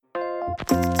Hello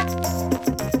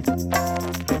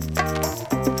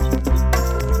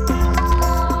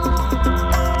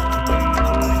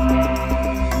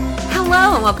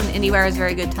and welcome to IndieWire's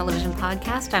Very Good Television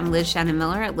Podcast. I'm Liz Shannon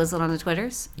Miller at Lizlet on the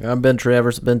Twitters. I'm Ben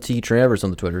Travers, Ben T. Travers on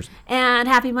the Twitters. And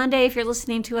happy Monday if you're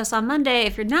listening to us on Monday.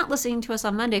 If you're not listening to us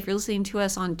on Monday, if you're listening to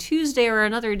us on Tuesday or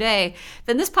another day,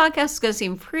 then this podcast is going to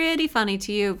seem pretty funny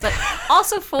to you, but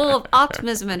also full of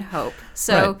optimism and hope.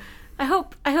 So right. I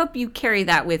hope you carry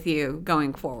that with you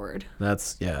going forward.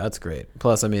 That's great.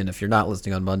 Plus, I mean, if you're not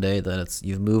listening on Monday, then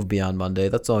you've moved beyond Monday.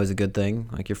 That's always a good thing.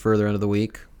 Like you're further into the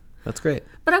week. That's great.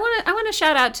 But I want to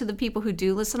shout out to the people who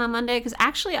do listen on Monday, because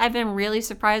actually I've been really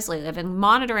surprised lately. I've been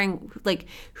monitoring like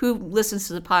who listens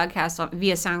to the podcast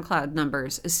via SoundCloud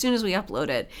numbers as soon as we upload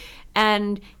it.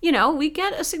 And, you know, we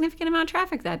get a significant amount of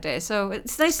traffic that day. So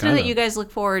it's nice to know that you guys look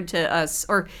forward to us,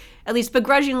 or at least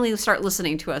begrudgingly start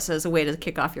listening to us as a way to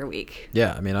kick off your week.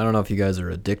 Yeah, I mean, I don't know if you guys are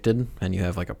addicted and you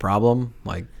have like a problem,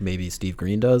 like maybe Steve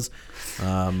Green does. To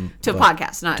a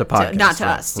podcast, not to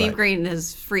us. Steve Green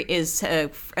is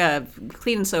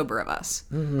clean and sober of us.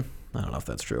 Mm-hmm. I don't know if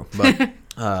that's true, but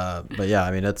yeah,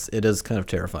 I mean, it is kind of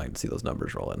terrifying to see those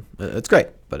numbers roll in. It's great,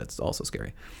 but it's also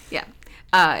scary. Yeah.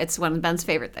 It's one of Ben's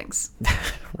favorite things.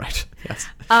 Right. Yes.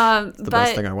 The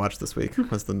best thing I watched this week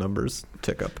was the numbers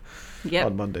tick up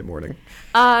on Monday morning.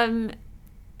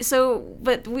 So,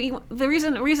 but the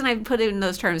reason I put it in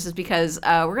those terms is because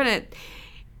we're gonna.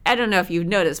 I don't know if you've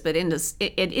noticed, but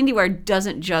IndieWire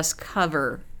doesn't just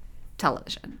cover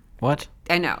television. What?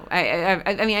 I know.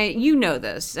 I mean, you know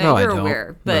this. No, you're I don't.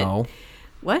 aware. But no.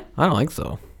 What? I don't think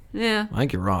so. Yeah. I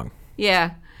think you're wrong.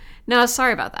 Yeah. No,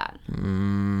 sorry about that.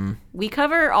 We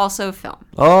cover also film.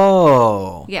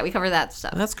 Oh. Yeah, we cover that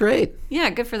stuff. That's great. Yeah,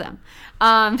 good for them.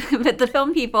 But the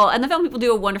film people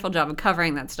do a wonderful job of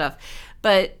covering that stuff.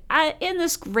 But in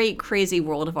this great, crazy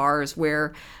world of ours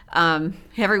where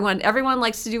everyone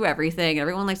likes to do everything,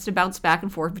 everyone likes to bounce back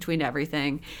and forth between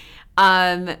everything,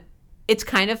 it's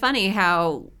kind of funny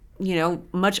how, you know,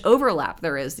 much overlap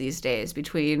there is these days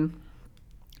between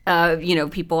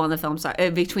people on the film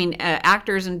side, between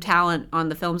actors and talent on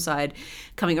the film side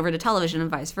coming over to television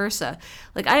and vice versa.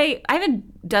 Like I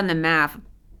haven't done the math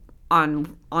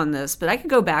on this, but I could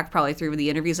go back probably through the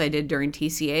interviews I did during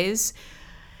TCAs.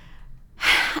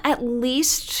 At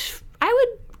least I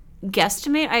would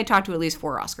guesstimate I talked to at least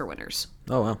 4 Oscar winners.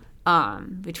 Oh wow.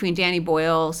 Between Danny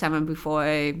Boyle, Simon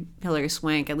Beaufoy, Hilary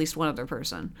Swank, at least one other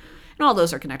person. And all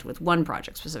those are connected with one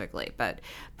project specifically. But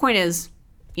point is,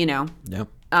 you know,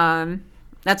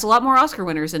 that's a lot more Oscar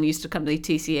winners than used to come to the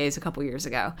TCAs a couple years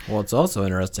ago. Well, it's also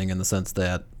interesting in the sense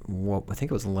that, I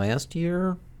think it was last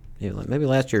year, maybe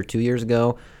last year or 2 years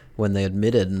ago, when they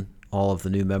admitted all of the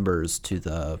new members to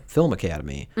the Film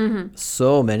Academy. Mm-hmm.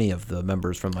 So many of the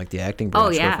members from like the acting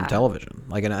branch were from television.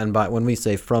 Like, and by when we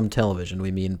say from television,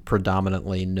 we mean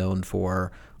predominantly known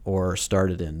for or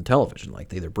started in television. Like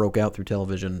they either broke out through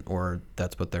television or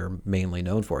that's what they're mainly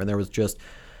known for. And there was just,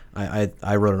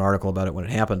 I wrote an article about it when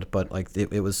it happened, but like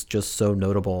it was just so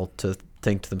notable to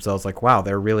think to themselves like, wow,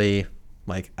 they're really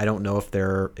like, I don't know if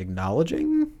they're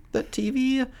acknowledging that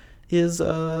TV is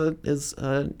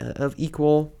of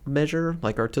equal measure,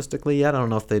 like artistically yet. I don't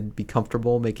know if they'd be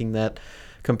comfortable making that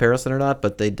comparison or not,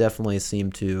 but they definitely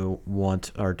seem to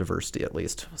want our diversity at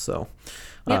least. So,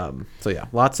 so yeah,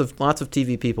 lots of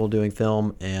TV people doing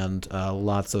film and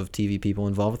lots of TV people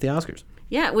involved with the Oscars.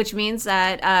 Yeah, which means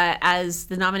that as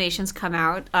the nominations come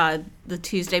out the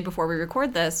Tuesday before we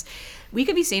record this, we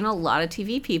could be seeing a lot of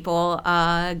TV people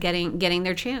getting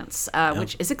their chance,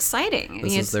 which is exciting.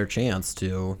 This is their chance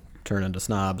to turn into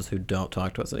snobs who don't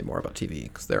talk to us anymore about TV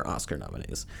because they're Oscar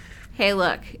nominees. Hey,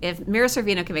 look, if Mira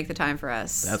Sorvino can make the time for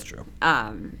us, that's true.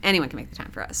 Anyone can make the time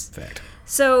for us. Fact.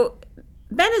 So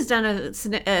Ben has done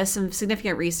some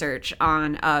significant research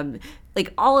on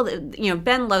like all of the,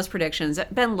 Ben loves predictions.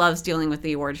 Ben loves dealing with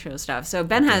the award show stuff. So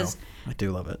Ben has. I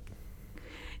do love it.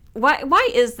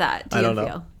 Why is that? Do you don't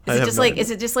feel? know.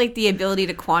 Is it just like the ability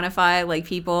to quantify like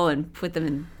people and put them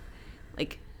in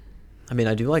like? I mean,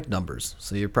 I do like numbers,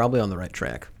 so you're probably on the right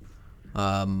track.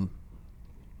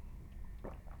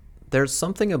 There's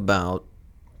something about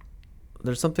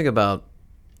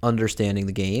understanding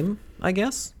the game, I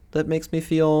guess, that makes me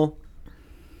feel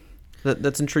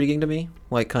that's intriguing to me.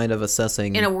 Like kind of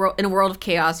assessing in a world of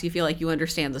chaos, you feel like you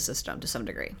understand the system to some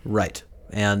degree. Right.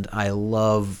 And I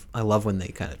love when they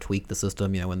kind of tweak the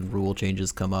system, when rule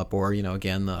changes come up or,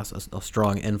 again, a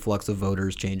strong influx of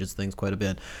voters changes things quite a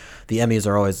bit. The Emmys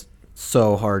are always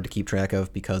so hard to keep track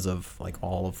of because of like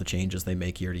all of the changes they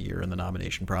make year to year in the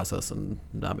nomination process and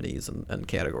nominees and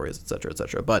categories, et cetera, et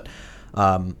cetera. But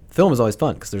film is always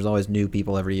fun because there's always new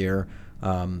people every year.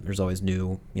 There's always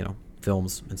new,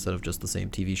 films instead of just the same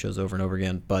TV shows over and over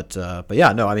again. But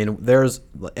yeah, no, I mean, there's,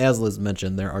 as Liz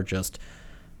mentioned, there are just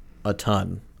a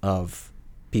ton of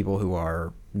people who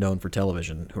are known for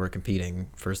television who are competing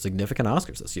for significant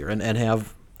Oscars this year and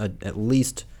have at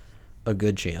least a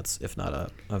good chance, if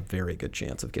not a very good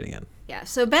chance of getting in. Yeah,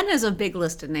 so Ben has a big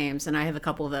list of names, and I have a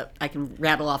couple that I can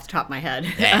rattle off the top of my head.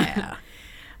 Yeah.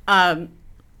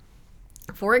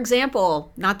 For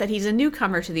example, not that he's a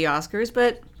newcomer to the Oscars,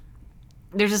 but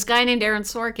there's this guy named Aaron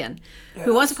Sorkin,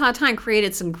 who once upon a time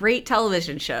created some great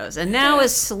television shows, and now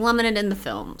is slumming it in the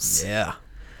films. Yeah.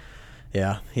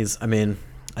 Yeah,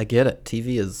 I get it.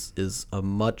 TV is a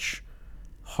much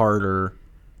harder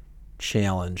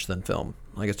challenge than film.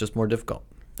 Like, it's just more difficult.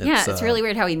 It's really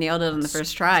weird how he nailed it on the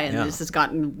first try, and this has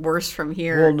gotten worse from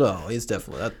here. Well, no, he's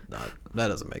definitely that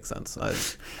doesn't make sense.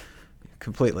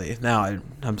 Completely. Now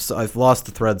I've lost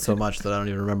the thread so much that I don't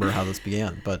even remember how this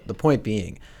began. But the point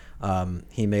being,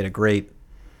 he made a great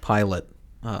pilot,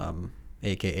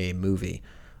 aka movie,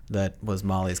 that was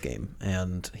Molly's Game,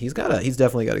 and he's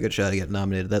definitely got a good shot to get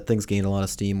nominated. That thing's gained a lot of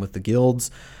steam with the guilds.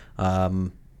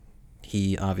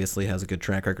 He obviously has a good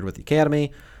track record with the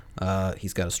Academy.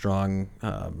 He's got a strong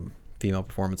female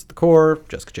performance at the core.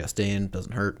 Jessica Chastain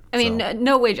doesn't hurt. I mean,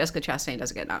 no way Jessica Chastain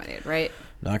doesn't get nominated, right?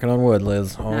 Knocking on wood,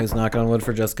 Liz. Always knocking on wood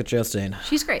for Jessica Chastain.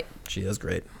 She's great. She is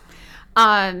great.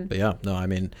 But yeah, no, I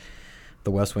mean,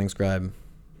 the West Wing scribe,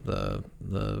 the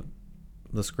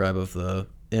scribe of the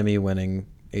Emmy-winning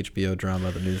HBO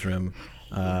drama, The Newsroom.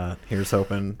 Here's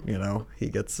hoping, he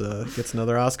gets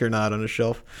another Oscar nod on his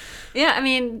shelf. Yeah, I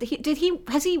mean,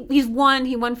 he's won.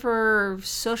 He won for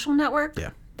Social Network.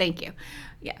 Yeah. Thank you.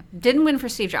 Yeah, didn't win for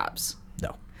Steve Jobs.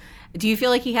 No. Do you feel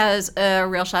like he has a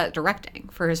real shot at directing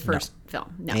for his first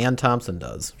film? No. Ann Thompson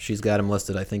does. She's got him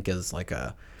listed, I think, as like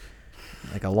a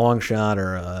long shot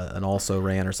or an also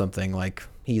ran or something. Like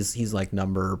he's like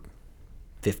number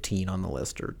 15 on the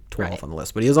list or 12 on the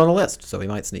list, but he is on the list, so he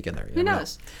might sneak in there. Who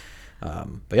knows?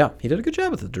 But yeah, he did a good job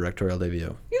with the directorial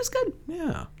debut. He was good.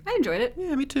 Yeah. I enjoyed it.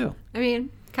 Yeah, me too. I mean,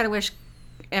 kind of wish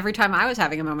every time I was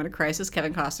having a moment of crisis,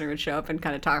 Kevin Costner would show up and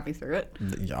kind of talk me through it.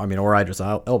 I mean, or Idris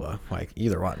Elba, like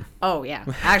either one. Oh, yeah.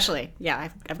 Actually, yeah,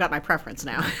 I've got my preference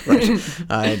now. Right.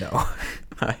 I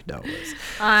know, Liz.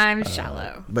 I'm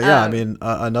shallow. But yeah, I mean,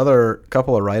 another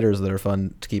couple of writers that are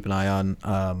fun to keep an eye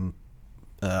on.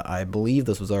 I believe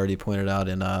this was already pointed out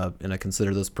in a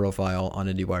Consider This profile on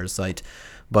IndieWire's site.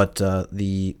 But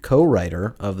the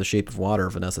co-writer of The Shape of Water,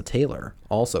 Vanessa Taylor,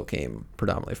 also came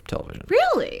predominantly from television.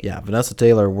 Really? Yeah, Vanessa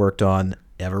Taylor worked on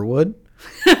Everwood.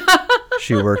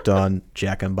 She worked on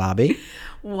Jack and Bobby.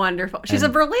 Wonderful. She's a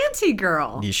Berlanti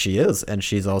girl. She is, and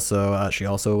she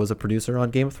also was a producer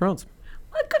on Game of Thrones.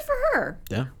 Well, good for her.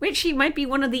 Yeah. Wait, she might be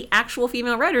one of the actual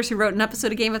female writers who wrote an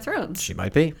episode of Game of Thrones. She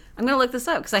might be. I'm going to look this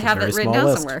up because I have it written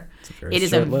down somewhere. It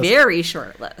is a very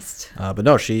short list. But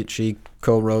no, she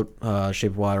co-wrote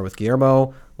Shape of Water with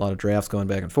Guillermo. A lot of drafts going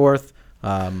back and forth.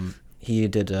 He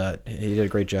did a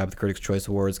great job at the Critics' Choice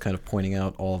Awards, kind of pointing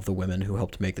out all of the women who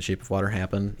helped make The Shape of Water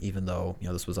happen, even though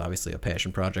this was obviously a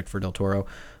passion project for Del Toro.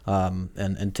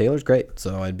 And Taylor's great,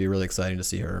 so I'd be really excited to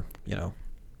see her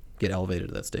get elevated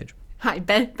to that stage. Hi,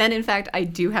 Ben, in fact, I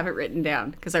do have it written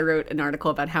down because I wrote an article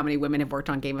about how many women have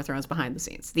worked on Game of Thrones behind the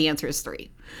scenes. The answer is 3.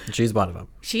 She's one of them.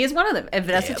 She is one of them. And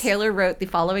Vanessa Taylor wrote the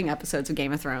following episodes of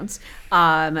Game of Thrones.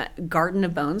 Garden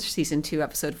of Bones, Season 2,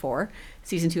 Episode 4.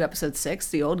 Season 2, Episode 6,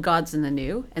 The Old Gods and the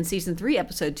New. And Season 3,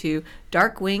 Episode 2,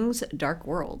 Dark Wings, Dark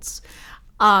Worlds.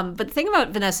 But the thing about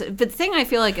Vanessa, the thing I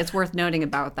feel like it's worth noting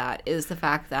about that is the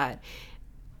fact that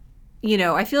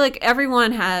I feel like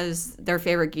everyone has their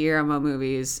favorite Guillermo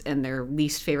movies and their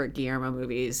least favorite Guillermo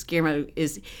movies.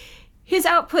 His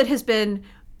output has been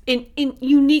in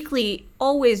uniquely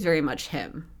always very much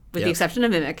him, with the exception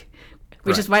of Mimic,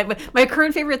 which is my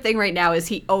current favorite thing right now. Is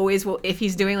he always will, if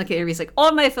he's doing like an interview, he's like,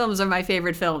 all my films are my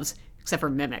favorite films except for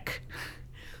Mimic,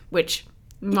 which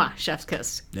chef's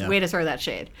kiss. Yeah. Way to throw that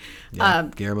shade. Yeah,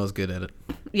 Guillermo's good at it.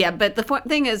 Yeah, but the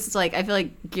thing is, it's like I feel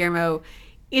like Guillermo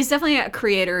is definitely a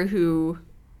creator who,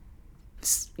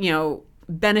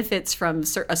 benefits from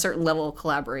a certain level of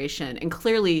collaboration. And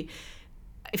clearly,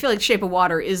 I feel like Shape of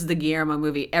Water is the Guillermo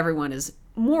movie everyone is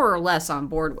more or less on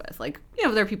board with. Like,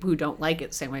 there are people who don't like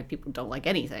it the same way people don't like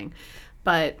anything.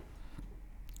 But,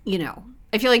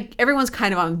 I feel like everyone's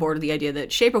kind of on board with the idea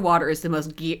that Shape of Water is the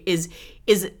most, is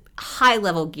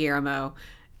high-level Guillermo.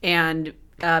 And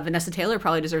Vanessa Taylor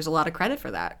probably deserves a lot of credit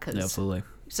for that. Absolutely.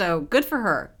 So good for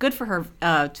her. Good for her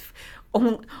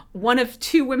one of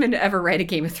 2 women to ever write a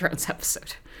Game of Thrones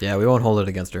episode. Yeah, we won't hold it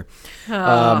against her.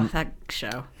 Oh, that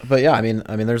show. But yeah, I mean,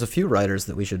 there's a few writers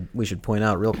that we should point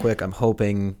out real quick. I'm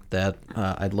hoping that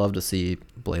I'd love to see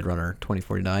Blade Runner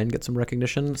 2049 get some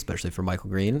recognition, especially for Michael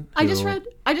Green. I just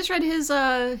read his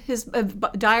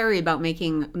diary about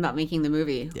making the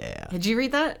movie. Yeah. Did you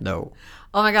read that? No.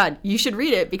 Oh my God, you should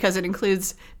read it because it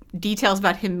includes details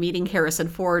about him meeting Harrison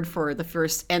Ford for the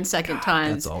first and second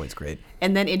times. That's always great.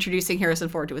 And then introducing Harrison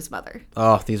Ford to his mother.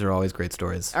 Oh, these are always great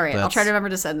stories. All right, I'll try to remember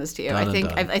to send this to you. I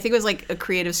think it was like a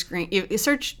creative screen. You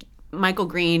search Michael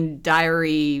Green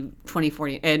Diary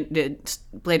 2040 and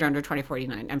Blade Runner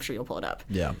 2049. I'm sure you'll pull it up.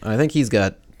 Yeah, I think he's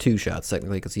got 2 shots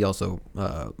technically because he also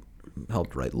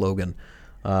helped write Logan.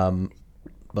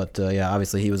 But yeah,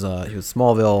 obviously he was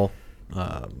Smallville.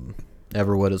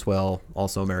 Everwood as well,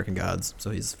 also American Gods,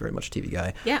 so he's very much a TV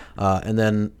guy. Yeah. And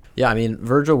then, yeah, I mean,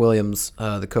 Virgil Williams,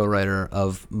 the co-writer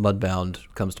of Mudbound,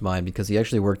 comes to mind because he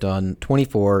actually worked on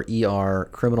 24, ER,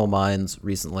 Criminal Minds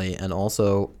recently, and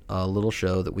also a little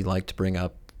show that we like to bring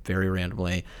up very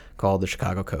randomly called The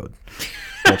Chicago Code,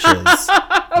 which is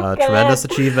a tremendous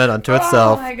achievement unto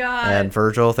itself. Oh my God. And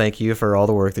Virgil, thank you for all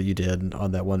the work that you did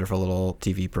on that wonderful little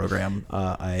TV program.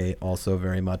 I also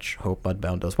very much hope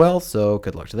Mudbound does well, so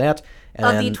good luck to that. And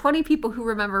of the 20 people who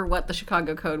remember what the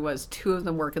Chicago Code was, 2 of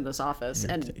them work in this office,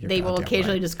 and they will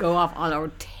occasionally just go off on a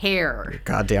tear. You're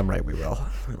goddamn right we will.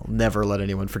 We'll never let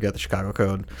anyone forget the Chicago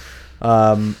Code.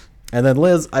 And then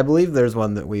Liz, I believe there's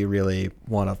one that we really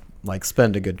want to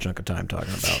spend a good chunk of time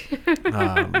talking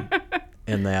about.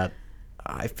 In that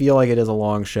I feel like it is a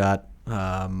long shot.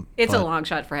 It's a long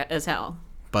shot as hell.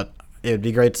 But it would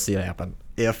be great to see it happen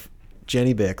if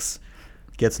Jenny Bix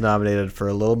gets nominated for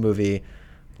a little movie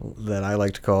that I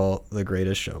like to call The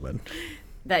Greatest Showman.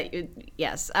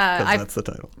 Yes, that's the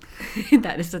title.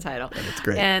 That is the title, and it's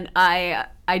great. And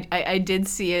I did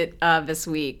see it this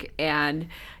week, and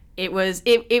it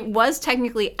was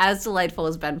technically as delightful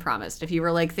as Ben promised. If you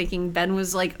were thinking Ben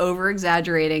was over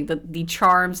exaggerating the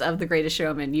charms of The Greatest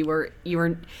Showman, you were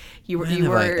Have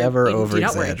I ever over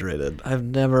exaggerated? I've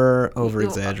never over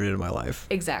exaggerated in my life.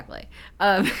 Exactly.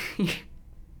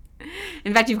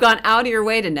 In fact, you've gone out of your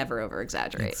way to never over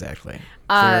exaggerate. Exactly.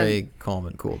 Very calm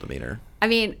and cool demeanor. I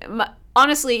mean,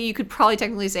 honestly, you could probably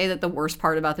technically say that the worst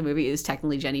part about the movie is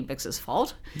technically Jenny Bix's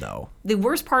fault. No. The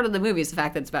worst part of the movie is the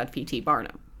fact that it's about P.T.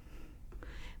 Barnum.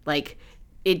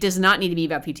 It does not need to be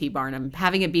about P.T. Barnum.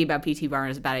 Having it be about P.T. Barnum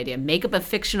is a bad idea. Make up a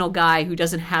fictional guy who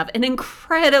doesn't have an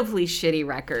incredibly shitty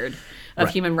record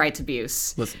of human rights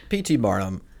abuse. Listen, P.T.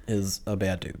 Barnum is a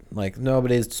bad dude.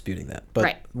 Nobody's disputing that.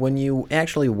 But when you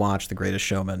actually watch The Greatest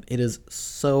Showman, it's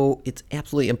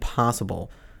absolutely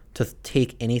impossible to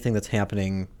take anything that's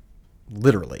happening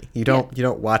literally. You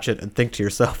don't watch it and think to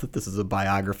yourself that this is a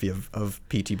biography of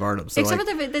P.T. Barnum. So except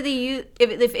for that they use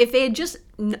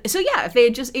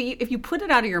if you put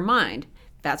it out of your mind,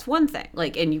 that's one thing.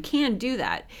 And you can do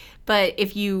that. But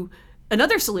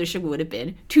another solution would have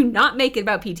been to not make it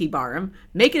about P.T. Barnum,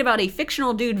 make it about a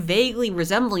fictional dude vaguely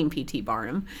resembling P.T.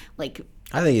 Barnum. I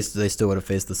think they still would have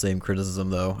faced the same criticism,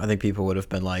 though. I think people would have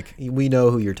been like, we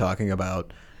know who you're talking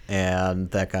about,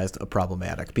 and that guy's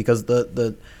problematic. Because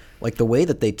the way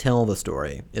that they tell the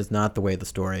story is not the way the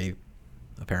story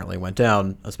apparently went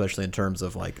down, especially in terms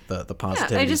of the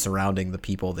positivity surrounding the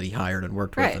people that he hired and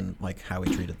worked with and how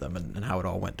he treated them and how it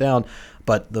all went down.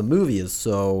 But the movie is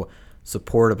so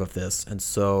supportive of this and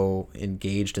so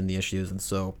engaged in the issues and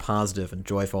so positive and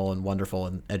joyful and wonderful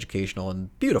and educational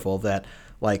and beautiful that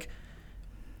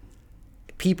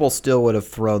people still would have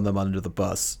thrown them under the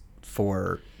bus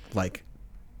for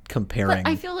comparing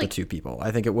the two people. I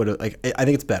think it would have I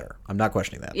think it's better. I'm not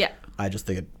questioning that. Yeah. I just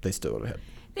think they still would have hit.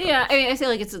 Yeah, I mean, I feel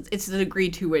like it's the degree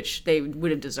to which they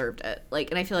would have deserved it.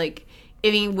 And I feel like,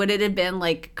 would it have been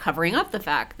covering up the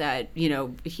fact that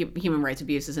human rights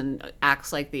abuses and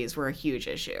acts like these were a huge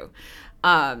issue?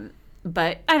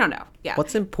 But I don't know. Yeah.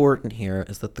 What's important here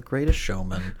is that The Greatest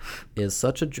Showman is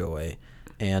such a joy,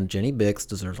 and Jenny Bix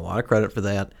deserves a lot of credit for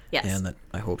that. Yes. And that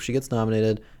I hope she gets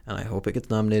nominated, and I hope it gets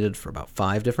nominated for about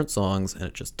 5 different songs, and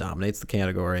it just dominates the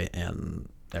category, and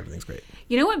everything's great.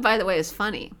 You know what, by the way, is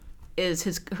funny? Is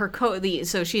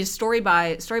so she's story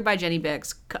by Jenny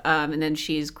Bix, and then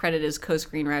she's credited as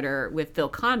co-screenwriter with Phil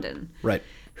Condon, right?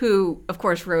 Who, of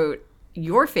course, wrote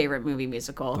your favorite movie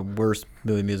musical, the worst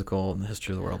movie musical in the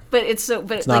history of the world. But it's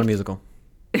not a musical.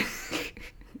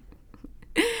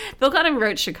 Phil Condon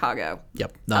wrote Chicago.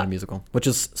 Yep, not a musical, which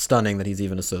is stunning that he's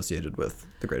even associated with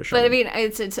The Greatest Showman. But I mean,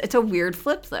 it's a weird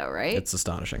flip, though, right? It's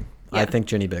astonishing. Yeah. I think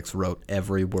Jenny Bix wrote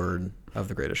every word of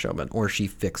The Greatest Showman, or she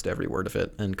fixed every word of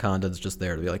it, and Condon's just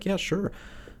there to be like, yeah, sure,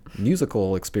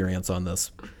 musical experience on this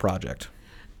project.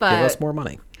 But Give us more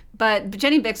money. But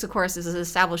Jenny Bix, of course, is an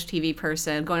established TV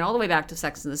person going all the way back to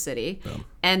Sex and the City.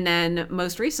 And then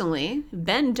most recently,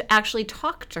 Ben actually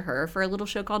talked to her for a little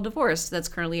show called Divorce that's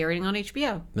currently airing on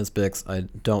HBO. Ms. Bix, I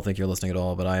don't think you're listening at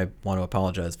all, but I want to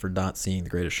apologize for not seeing The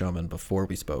Greatest Showman before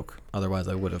we spoke. Otherwise,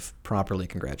 I would have properly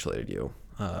congratulated you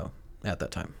at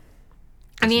that time.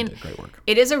 I mean, you did great work.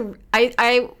 It is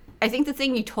I think the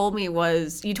thing you told me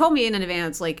was, you told me in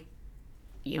advance, like,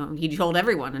 you know, he told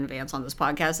everyone in advance on this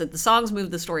podcast that the songs moved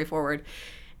the story forward.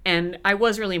 And I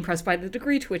was really impressed by the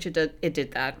degree to which it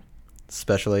did that.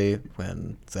 Especially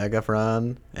when Zac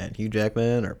Efron and Hugh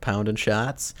Jackman are pounding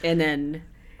shots. And then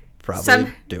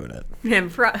probably doing it. Him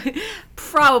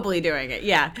probably doing it,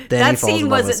 yeah. Then that scene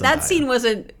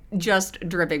wasn't just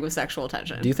dripping with sexual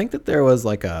tension. Do you think that there was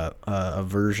like a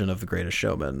version of The Greatest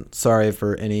Showman, sorry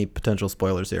for any potential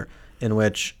spoilers here, in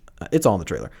which, it's all in the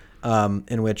trailer,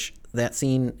 in which that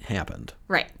scene happened.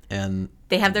 Right. And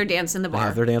they have their dance in the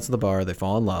bar. They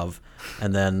fall in love,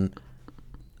 and then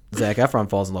Zac Efron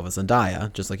falls in love with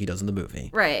Zendaya, just like he does in the movie.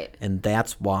 Right. And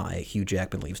that's why Hugh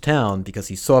Jackman leaves town, because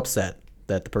he's so upset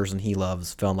that the person he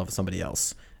loves fell in love with somebody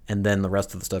else. And then the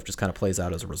rest of the stuff just kind of plays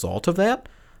out as a result of that.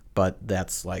 But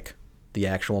that's like the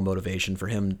actual motivation for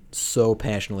him so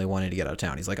passionately wanting to get out of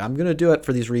town. He's like, I'm going to do it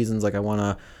for these reasons. Like, I want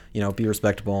to, be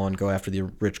respectable and go after the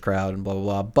rich crowd and blah, blah,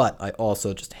 blah. But I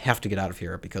also just have to get out of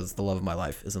here because the love of my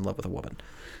life is in love with a woman.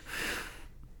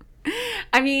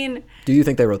 I mean... Do you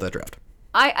think they wrote that draft?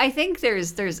 I think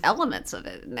there's elements of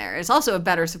it in there. It's also a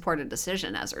better supported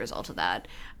decision as a result of that.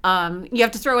 You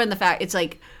have to throw in the fact, it's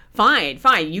like, fine,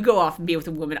 you go off and be with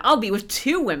a woman. I'll be with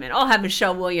two women. I'll have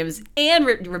Michelle Williams and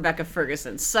Rebecca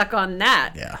Ferguson. Suck on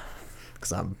that. Yeah,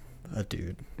 because I'm a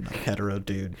dude, a hetero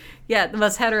dude. Yeah, the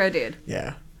most hetero dude.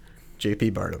 Yeah, J.P.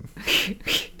 Barnum.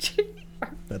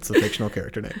 That's the fictional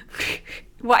character name.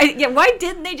 Why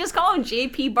didn't they just call him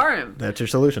J.P. Barnum? That's your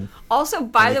solution. Also,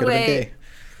 by the way,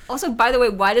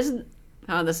 why doesn't...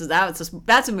 Oh,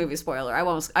 that's a movie spoiler. I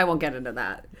won't get into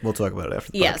that. We'll talk about it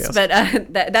after the podcast. Yes, but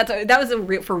that was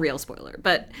a for real spoiler.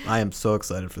 But I am so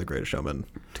excited for The Greatest Showman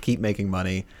to keep making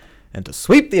money and to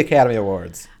sweep the Academy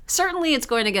Awards. Certainly, it's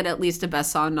going to get at least a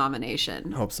Best Song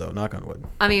nomination. Hope so. Knock on wood.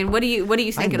 I mean, what do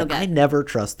you think it'll get? I never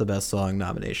trust the Best Song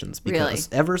nominations because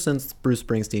ever since Bruce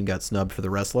Springsteen got snubbed for The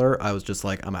Wrestler, I was just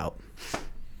like, I'm out.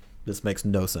 This makes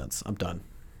no sense. I'm done.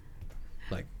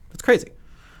 Like, it's crazy.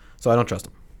 So I don't trust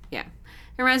him. Yeah.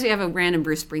 It reminds me of a random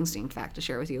Bruce Springsteen fact to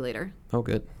share with you later. Oh,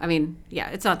 good. I mean, yeah,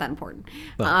 it's not that important.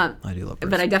 But I do love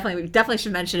Bruce. But I definitely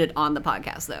should mention it on the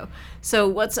podcast, though. So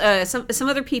what's some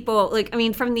other people, like, I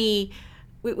mean, from the...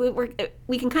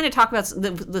 We can kind of talk about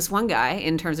this one guy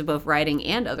in terms of both writing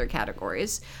and other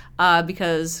categories,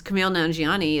 because Kumail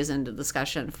Nanjiani is in the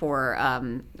discussion for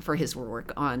his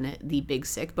work on The Big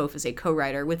Sick, both as a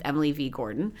co-writer with Emily V.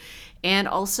 Gordon, and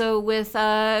also with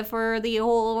for the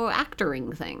whole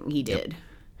actoring thing he did.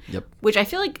 Yep. Which I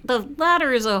feel like the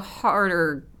latter is a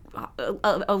harder,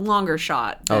 a longer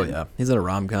shot. Oh yeah, he's in a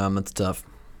rom-com. That's tough.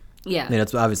 Yeah. I mean,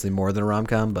 it's obviously more than a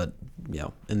rom-com, but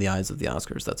in the eyes of the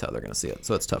Oscars, that's how they're going to see it.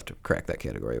 So it's tough to crack that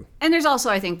category. And there's also,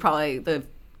 I think, probably the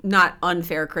not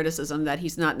unfair criticism that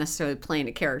he's not necessarily playing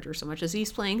a character so much as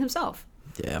he's playing himself.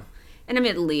 Yeah. And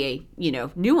admittedly, a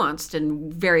nuanced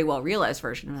and very well realized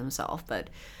version of himself, but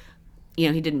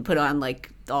he didn't put on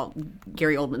like all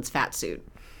Gary Oldman's fat suit.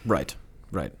 Right.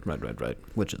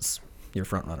 Which is your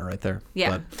front runner right there.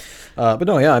 Yeah. But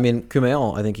no, yeah. I mean,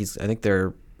 Kumail, I think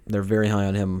they're very high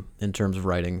on him in terms of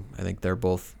writing. I think they're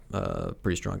both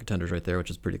pretty strong contenders right there, which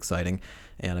is pretty exciting.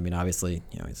 And I mean, obviously,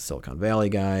 he's a Silicon Valley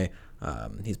guy.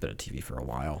 He's been on TV for a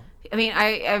while. I mean,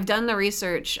 I've done the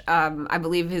research. I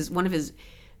believe one of his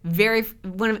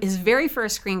very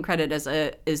first screen credit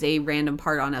is a random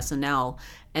part on SNL,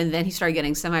 and then he started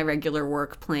getting semi-regular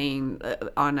work playing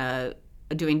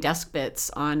doing desk bits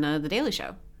on The Daily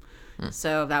Show.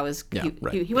 So that was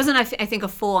he wasn't I think a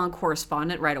full-on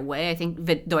correspondent right away. I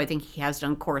think he has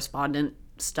done correspondent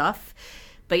stuff,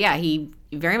 but yeah, he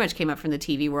very much came up from the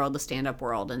TV world, the stand-up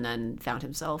world, and then found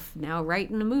himself now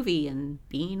writing a movie and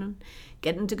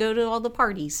getting to go to all the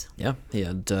parties. Yeah, he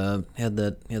had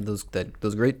those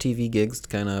great TV gigs to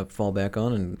kind of fall back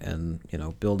on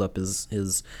and build up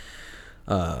his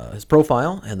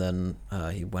profile, and then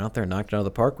he went out there and knocked it out of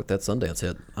the park with that Sundance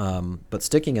hit. But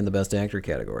sticking in the Best Actor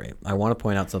category, I want to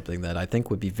point out something that I think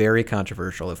would be very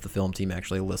controversial if the film team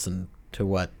actually listened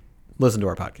to our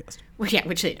podcast. Well, yeah,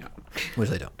 which they don't. Which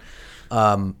they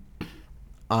don't.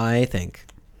 I think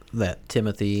that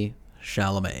Timothée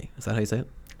Chalamet, is that how you say it?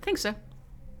 I think so.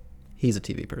 He's a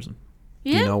TV person.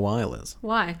 Yeah? Do you know why, Liz?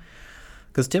 Why?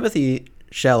 Because Timothée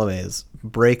Chalamet's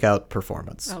breakout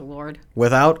performance, Oh, Lord.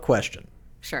 without question,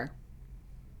 Sure.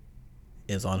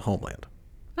 is on Homeland,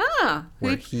 Ah.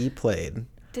 where he played.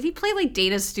 Did he play like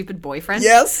Dana's stupid boyfriend?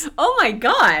 Yes. Oh my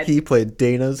God. He played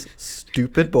Dana's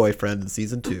stupid boyfriend in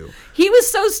season 2. He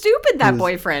was so stupid, that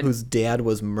boyfriend. Whose dad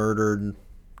was murdered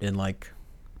in like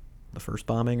the first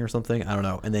bombing or something. I don't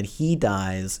know. And then he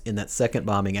dies in that second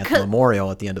bombing at the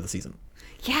memorial at the end of the season.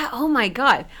 Yeah, oh my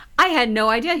God. I had no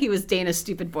idea he was Dana's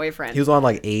stupid boyfriend. He was on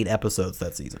like 8 episodes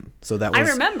that season. So that was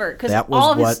I remember, because that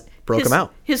was what broke him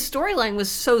out. His storyline was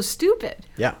so stupid.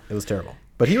 Yeah, it was terrible.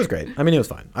 But he was great. I mean, he was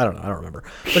fine. I don't know. I don't remember.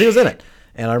 But he was in it.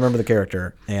 And I remember the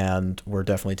character. And we're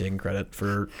definitely taking credit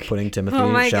for putting Timothy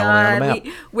Chalamet on the map.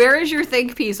 Where is your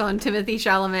think piece on Timothy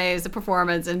Chalamet's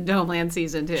performance in Homeland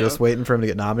season 2? Just waiting for him to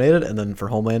get nominated and then for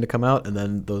Homeland to come out. And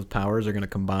then those powers are going to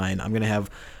combine. I'm going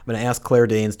to ask Claire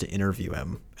Danes to interview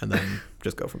him and then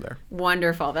just go from there.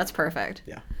 Wonderful. That's perfect.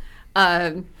 Yeah.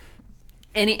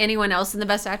 Anyone else in the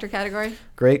Best Actor category?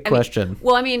 Great question.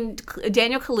 I mean,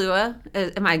 Daniel Kaluuya.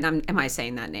 Am I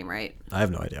saying that name right? I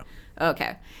have no idea.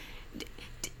 Okay.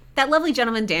 That lovely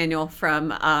gentleman Daniel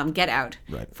from Get Out.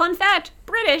 Right. Fun fact: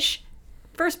 British.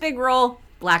 First big role,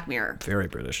 Black Mirror. Very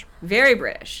British. Very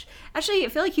British. Actually, I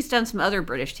feel like he's done some other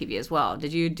British TV as well.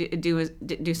 Did you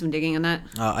do some digging on that?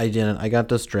 I didn't. I got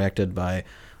distracted by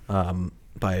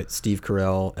Steve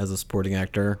Carell as a supporting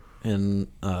actor in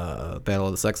Battle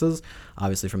of the Sexes,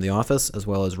 obviously from The Office, as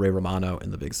well as Ray Romano in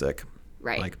The Big Sick.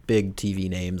 Right. Like big TV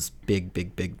names, big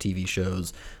TV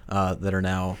shows that are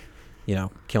now,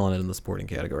 killing it in the supporting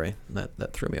category.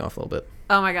 That threw me off a little bit.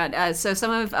 Oh my God! So some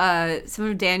of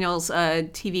Daniel's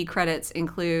TV credits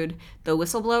include The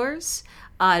Whistleblowers,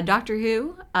 Doctor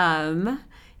Who,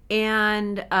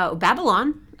 and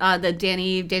Babylon, the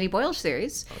Danny Boyle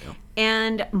series. Oh, yeah.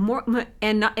 And more,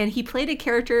 and he played a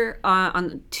character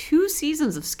on 2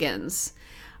 seasons of Skins,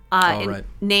 right.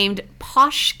 named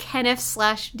Posh Kenneth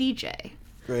 /DJ.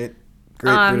 Great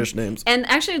British names. And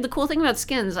actually, the cool thing about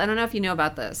Skins, I don't know if you know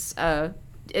about this. Do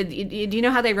you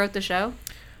know how they wrote the show?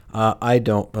 I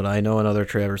don't, but I know another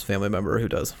Travers family member who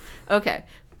does. Okay.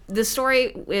 The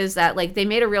story is that they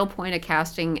made a real point of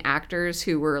casting actors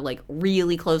who were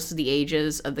really close to the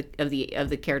ages of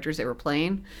the characters they were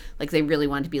playing. They really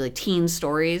wanted to be teen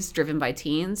stories driven by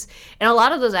teens, and a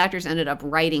lot of those actors ended up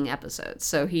writing episodes.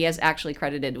 So he has actually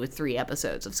credited with 3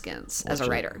 episodes of Skins as a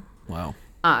writer. Wow.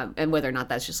 And whether or not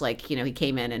that's just he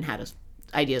came in and had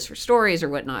ideas for stories or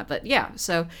whatnot, but yeah.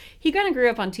 So he kind of grew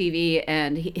up on TV,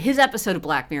 and his episode of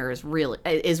Black Mirror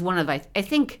is one of I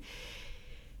think.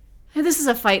 And this is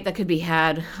a fight that could be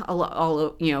had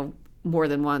more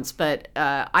than once, but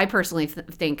I personally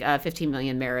think 15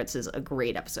 Million Merits is a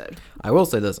great episode. I will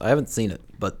say this: I haven't seen it,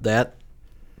 but that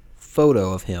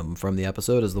photo of him from the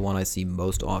episode is the one I see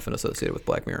most often associated with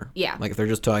Black Mirror. Yeah. If they're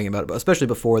just talking about it, especially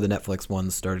before the Netflix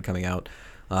ones started coming out,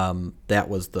 that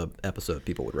was the episode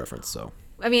people would reference. So.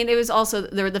 I mean, it was also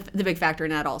the big factor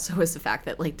in that also was the fact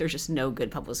that there's just no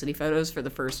good publicity photos for the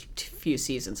first few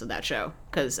seasons of that show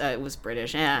because it was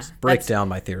British. Break down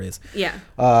my theories. Yeah.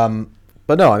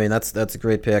 But no, I mean that's a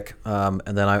great pick. And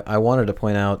then I wanted to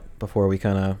point out before we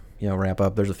kind of wrap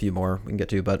up. There's a few more we can get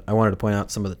to, but I wanted to point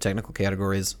out some of the technical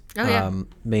categories. Oh, yeah.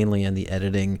 Mainly in the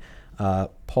editing.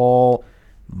 Paul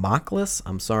Mocklis.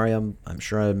 I'm sorry, I'm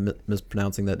sure I'm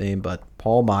mispronouncing that name, but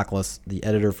Paul Mocklis, the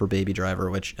editor for Baby Driver,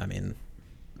 which I mean.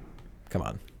 Come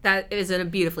on. That is a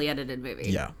beautifully edited movie.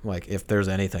 Yeah, if there's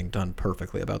anything done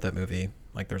perfectly about that movie,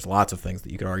 there's lots of things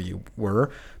that you could argue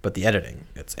were, but the editing,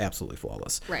 it's absolutely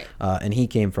flawless. Right. And he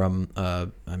came from,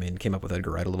 came up with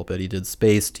Edgar Wright a little bit. He did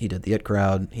Spaced, he did The It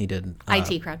Crowd, he did...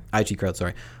 IT Crowd. IT Crowd,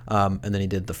 sorry. And then he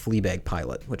did the Fleabag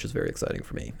pilot, which is very exciting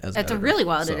for me. That's a really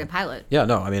well-edited pilot. Yeah,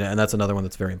 no, and that's another one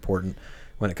that's very important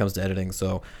when it comes to editing.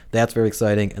 So that's very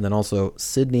exciting. And then also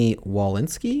Sydney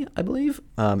Walensky, I believe,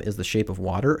 is the Shape of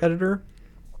Water editor.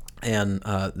 And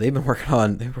they've been working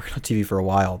on TV for a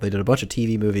while. They did a bunch of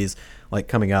TV movies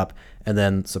coming up, and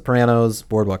then Sopranos,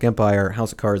 Boardwalk Empire,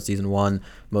 House of Cards season 1.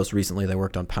 Most recently, they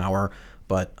worked on Power.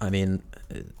 But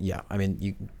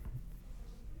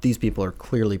these people are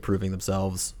clearly proving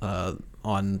themselves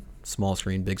on small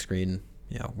screen, big screen.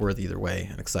 Worth either way,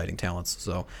 and exciting talents.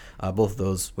 So both of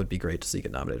those would be great to see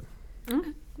get nominated.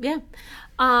 Okay. Yeah.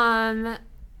 I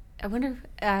wonder.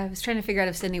 I was trying to figure out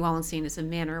if Sydney Wallenstein is a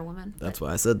man or a woman. That's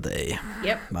why I said they.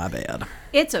 Yep. My bad.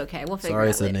 It's okay. We'll figure it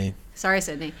out. Sorry,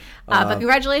 Sydney. But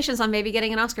congratulations on maybe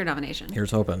getting an Oscar nomination.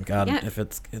 Here's hoping. God, yeah.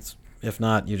 If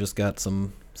not, you just got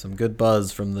some good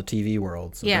buzz from the TV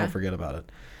world. So don't forget about it.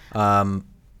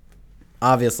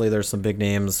 Obviously, there's some big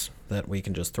names that we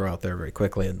can just throw out there very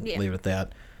quickly and leave it at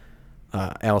that.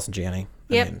 Allison Janney.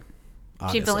 Yep.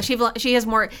 obviously. She has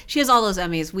more. She has all those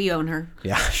Emmys. We own her.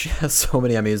 Yeah, she has so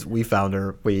many Emmys. We found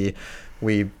her.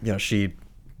 She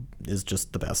is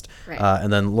just the best. Right.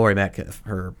 And then Laurie Metcalf,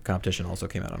 her competition also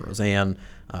came out on Roseanne.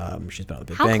 She's been on The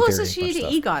Big How Bang close Theory, is she bunch to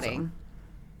of stuff, EGOTing?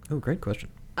 Oh, great question.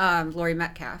 Laurie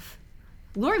Metcalf.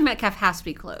 Laurie Metcalf has to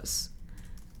be close,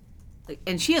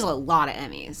 and she has a lot of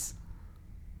Emmys.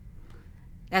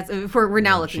 That's we're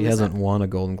now looking. She this hasn't up. won a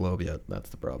Golden Globe yet. That's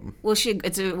the problem. Well,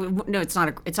 it's not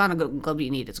a Golden Globe you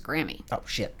need. It's a Grammy. Oh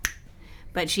shit.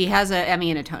 But she has an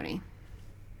Emmy and a Tony.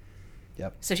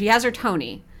 Yep. So she has her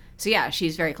Tony. So yeah,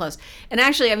 she's very close. And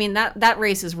actually, I mean that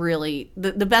race is really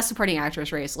the best supporting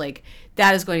actress race. Like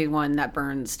that is going to be one that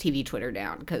burns TV Twitter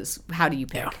down because how do you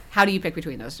pick? Yeah. How do you pick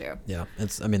between those two? Yeah.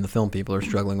 The film people are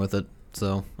struggling with it.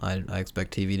 So I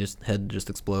expect TV head to just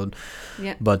explode.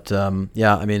 Yeah. But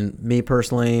me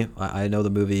personally, I know the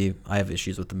movie. I have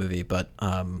issues with the movie, but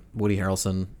Woody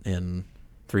Harrelson in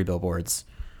 3 Billboards.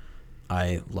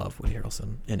 I love Woody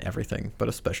Harrelson in everything, but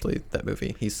especially that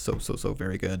movie. He's so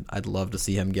very good. I'd love to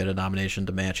see him get a nomination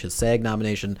to match his SAG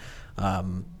nomination,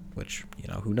 which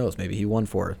who knows? Maybe he won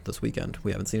for this weekend.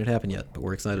 We haven't seen it happen yet, but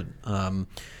we're excited. But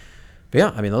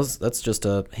yeah, that's just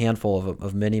a handful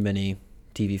of many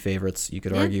TV favorites. You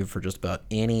could argue for just about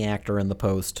any actor in the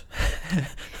Post. You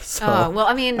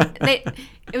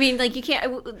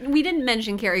can't. We didn't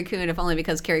mention Carrie Coon, if only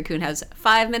because Carrie Coon has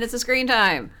 5 minutes of screen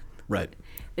time. Right.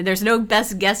 There's no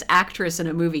best guest actress in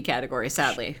a movie category,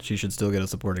 sadly. She should still get a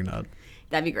supporting nod.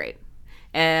 That'd be great.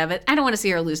 But I don't want to see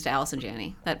her lose to Allison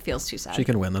Janney. That feels too sad. She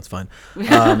can win. That's fine.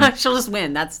 She'll just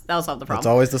win. That'll solve the problem. That's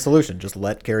always the solution. Just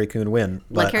let Carrie Coon win.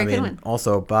 Let Carrie Coon win.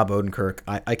 Also, Bob Odenkirk,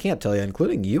 I can't tell you,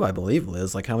 including you, I believe,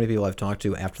 Liz, like how many people I've talked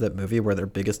to after that movie where their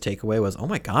biggest takeaway was, oh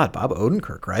my God, Bob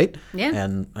Odenkirk, right? Yeah.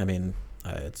 And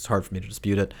it's hard for me to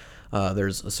dispute it.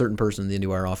 There's a certain person in the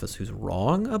IndieWire office who's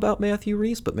wrong about Matthew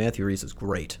Rhys, but Matthew Rhys is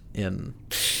great in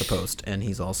The Post, and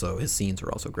his scenes are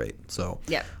also great. So,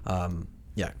 yeah.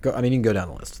 You can go down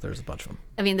the list. There's a bunch of them.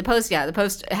 I mean, The Post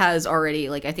has already,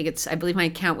 I believe my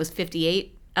count was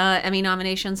 58 Emmy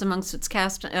nominations amongst its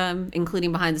cast,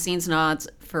 including behind the scenes nods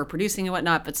for producing and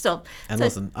whatnot, but still. And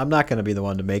listen, I'm not going to be the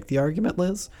one to make the argument,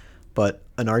 Liz, but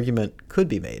an argument could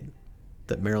be made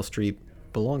that Meryl Streep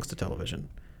belongs to television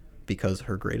because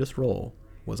her greatest role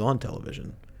was on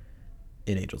television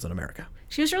in Angels in America.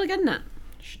 She was really good in that.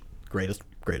 Greatest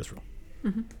role.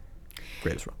 Mm-hmm.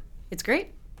 Greatest role. It's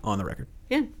great. On the record.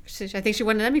 Yeah, I think she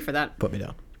won an Emmy for that. Put me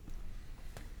down.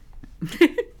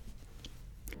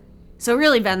 So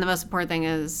really, Ben, the most important thing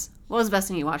is, what was the best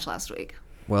thing you watched last week?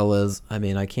 Well, Liz,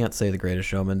 I can't say The Greatest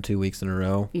Showman 2 weeks in a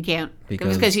row. You can't.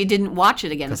 Because you didn't watch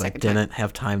it again a second time. I didn't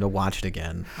have time to watch it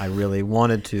again. I really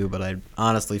wanted to, but I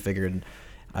honestly figured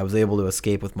I was able to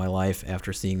escape with my life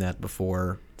after seeing that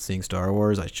before seeing Star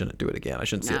Wars. I shouldn't do it again. I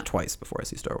shouldn't see it twice before I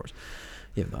see Star Wars,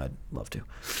 even though I'd love to.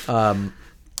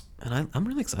 And I'm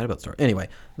really excited about Star Wars. Anyway,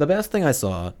 the best thing I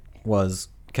saw was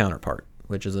Counterpart,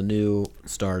 which is a new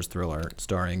Starz thriller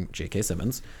starring J.K.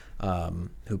 Simmons,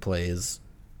 who plays...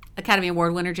 Academy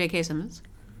Award winner J.K. Simmons.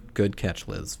 Good catch,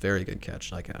 Liz. Very good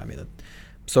catch. I'm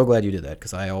so glad you did that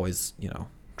because I always,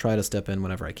 try to step in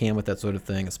whenever I can with that sort of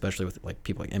thing, especially with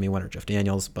people like Emmy winner Jeff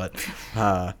Daniels. But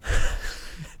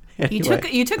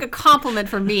anyway. You took a compliment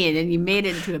from me and then you made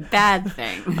it into a bad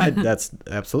thing. That's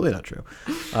absolutely not true.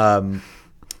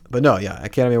 But no, yeah,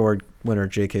 Academy Award winner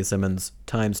J.K. Simmons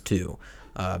 ×2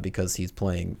 because he's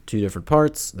playing 2 different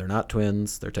parts. They're not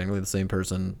twins. They're technically the same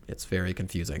person. It's very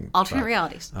confusing. Alternate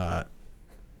realities.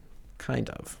 Kind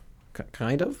of.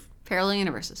 Kind of? Parallel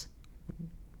universes.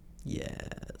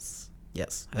 Yes,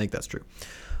 I think that's true.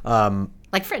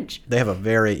 Like Fringe. They have a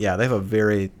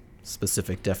very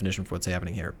specific definition for what's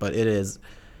happening here. But it is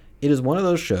one of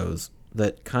those shows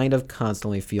that kind of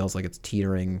constantly feels like it's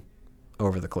teetering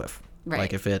over the cliff. Right.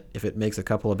 Like if it makes a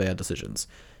couple of bad decisions,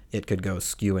 it could go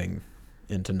skewing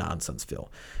into Nonsenseville,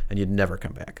 and you'd never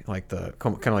come back. Like kind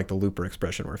of like the Looper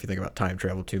expression, where if you think about time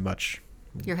travel too much,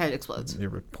 your head explodes.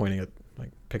 You're pointing at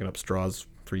like picking up straws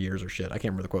for years or shit. I can't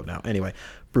remember the quote now. Anyway,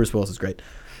 Bruce Willis is great.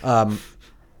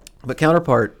 But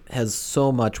Counterpart has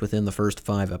so much within the first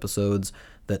 5 episodes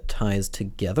that ties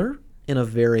together in a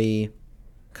very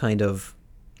kind of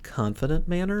confident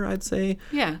manner, I'd say.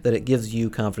 Yeah. That it gives you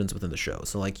confidence within the show.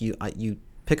 So like you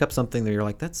pick up something that you're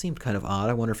like, that seemed kind of odd.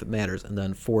 I wonder if it matters. And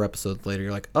then 4 episodes later,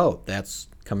 you're like, oh, that's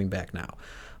coming back now.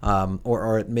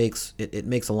 Or it makes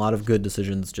a lot of good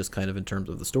decisions just kind of in terms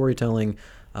of the storytelling.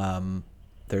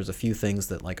 There's a few things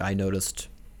that like I noticed.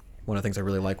 One of the things I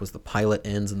really like was the pilot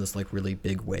ends in this like really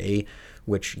big way,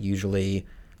 which usually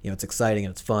it's exciting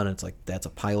and it's fun. And it's like that's a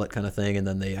pilot kind of thing, and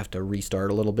then they have to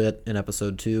restart a little bit in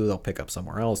episode 2. They'll pick up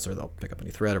somewhere else, or they'll pick up a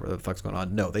new thread, or whatever the fuck's going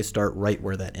on. No, they start right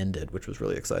where that ended, which was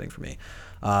really exciting for me.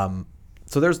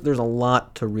 So there's a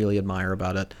lot to really admire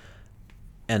about it.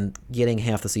 And getting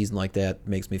half the season like that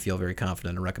makes me feel very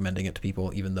confident in recommending it to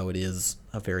people, even though it is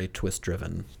a very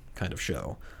twist-driven kind of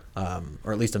show,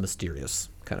 or at least a mysterious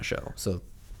kind of show. So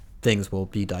things will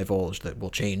be divulged that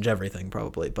will change everything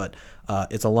probably. But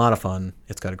it's a lot of fun.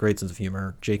 It's got a great sense of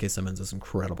humor. J.K. Simmons is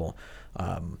incredible.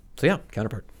 So yeah,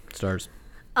 Counterpart stars.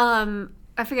 I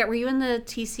forget, were you in the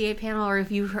TCA panel, or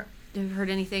have you heard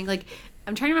anything? Like,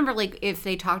 I'm trying to remember, like, if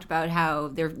they talked about how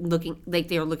they were looking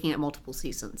at multiple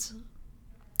seasons.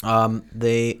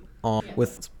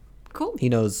 With cool. He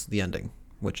knows the ending,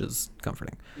 which is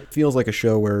comforting. It feels like a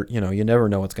show where, you never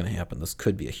know what's going to happen. This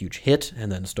could be a huge hit,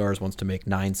 and then Starz wants to make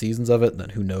 9 seasons of it, and then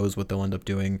who knows what they'll end up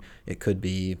doing. It could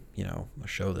be, a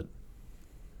show that,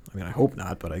 I hope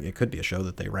not, but it could be a show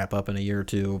that they wrap up in a year or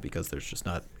two because there's just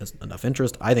not enough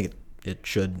interest. I think it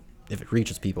should, if it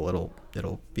reaches people,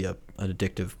 it'll be an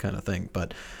addictive kind of thing.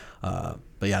 But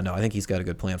yeah, no, I think he's got a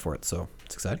good plan for it, so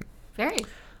it's exciting. Very.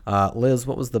 Liz,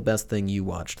 what was the best thing you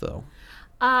watched, though?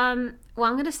 Well,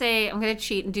 I'm going to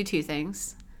cheat and do 2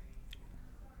 things.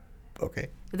 Okay.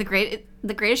 The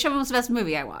Greatest Showman was the best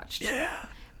movie I watched. Yeah.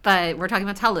 But we're talking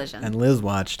about television. And Liz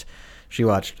watched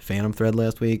Phantom Thread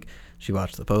last week. She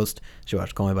watched The Post. She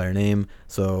watched Call Me By Your Name.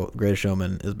 So The Greatest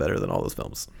Showman is better than all those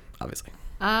films, obviously.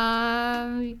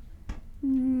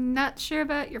 Not sure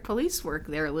about your police work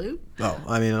there, Lou. Oh,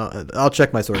 I'll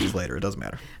check my sources later. It doesn't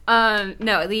matter.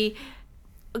 No, the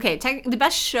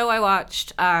best show I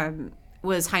watched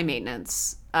was High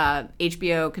Maintenance.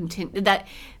 HBO that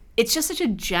it's just such a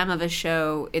gem of a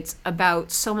show. It's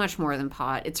about so much more than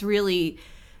pot. It's really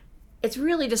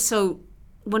just so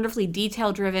wonderfully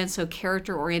detail driven, so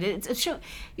character oriented. It's a show.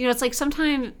 It's like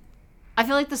sometimes I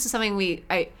feel like this is something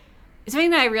it's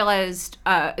something that I realized.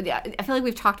 I feel like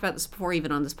we've talked about this before,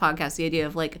 even on this podcast. The idea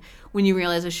of like when you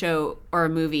realize a show or a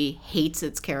movie hates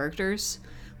its characters.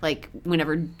 Like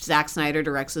whenever Zack Snyder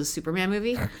directs a Superman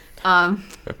movie,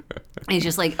 he's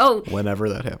just like, oh, whenever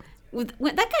that happens.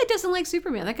 That guy doesn't like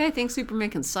Superman. That guy thinks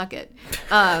Superman can suck it,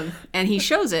 and he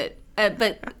shows it.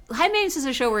 But High Maintenance is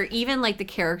a show where even like the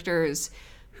characters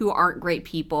who aren't great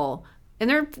people, and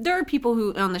there are people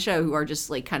who on the show who are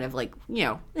just like kind of like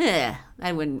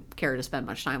I wouldn't care to spend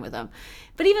much time with them.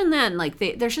 But even then, like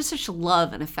there's just such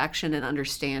love and affection and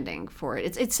understanding for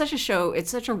it. It's such a show. It's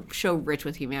such a show rich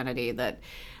with humanity that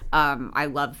I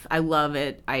love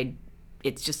it.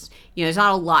 It's just there's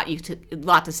not a lot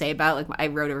to say about it. Like I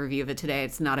wrote a review of it today.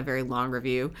 It's not a very long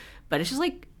review, but it's just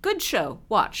like good show.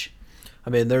 Watch.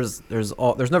 There's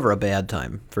never a bad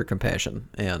time for Compassion,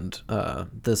 and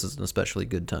this is an especially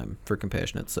good time for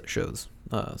compassionate shows.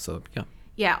 So yeah.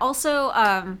 Yeah. Also,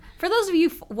 for those of you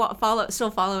still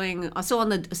on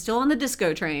the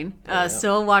disco train,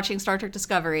 still watching Star Trek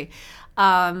Discovery,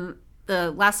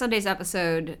 the last Sunday's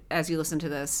episode, as you listen to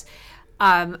this,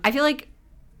 I feel like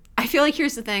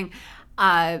here's the thing.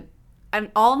 All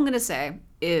I'm going to say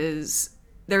is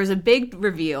there was a big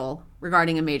reveal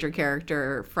regarding a major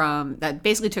character that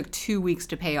basically took 2 weeks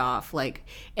to pay off.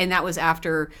 And that was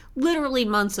after literally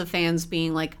months of fans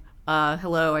being like,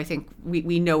 hello, I think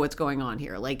we know what's going on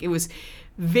here. Like it was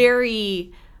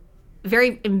very,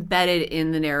 very embedded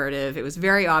in the narrative. It was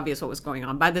very obvious what was going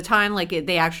on. By the time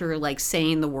they actually were like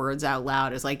saying the words out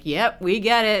loud, it's like, yep, we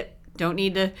get it. Don't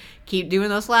need to keep doing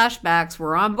those flashbacks.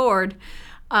 We're on board.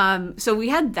 So we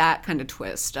had that kind of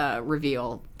twist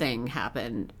reveal thing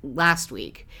happen last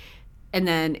week. And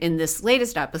then in this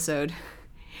latest episode,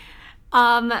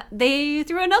 they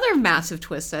threw another massive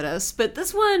twist at us. But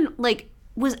this one,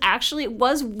 was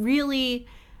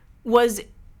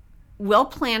well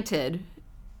planted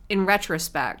in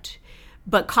retrospect,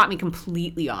 but caught me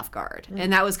completely off guard.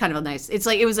 And that was kind of a nice,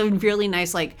 it was a really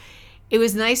nice, it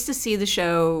was nice to see the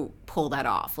show pull that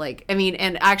off.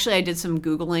 And actually I did some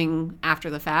Googling after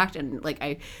the fact, and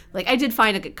I did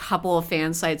find a couple of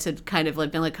fan sites had kind of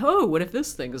been like, oh, what if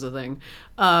this thing is a thing?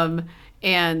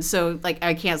 And so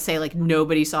I can't say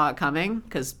nobody saw it coming,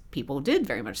 because people did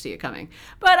very much see it coming.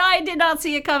 But I did not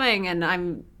see it coming, and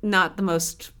I'm not the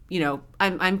most,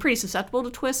 I'm pretty susceptible to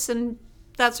twists and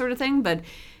that sort of thing, but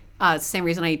it's the same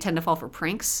reason I tend to fall for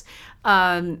pranks.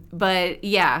 But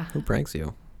yeah. Who pranks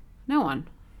you? No one.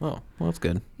 Oh, well, that's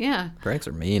good. Yeah. Pranks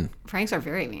are mean. Pranks are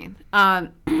very mean.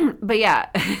 But yeah.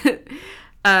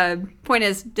 Point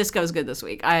is, disco's good this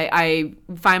week. I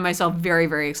find myself very,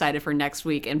 very excited for next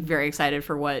week, and very excited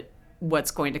for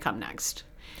what's going to come next.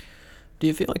 Do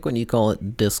you feel like when you call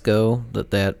it disco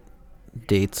that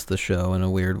dates the show in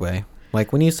a weird way?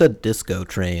 Like when you said disco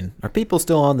train, are people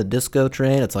still on the disco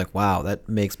train? It's like, wow, that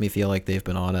makes me feel like they've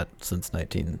been on it since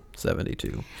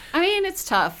 1972. I mean, it's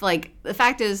tough. Like the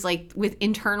fact is, like with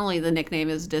internally the nickname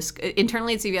is disco.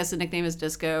 Internally at CBS, the nickname is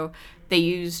disco. They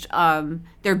used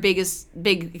their big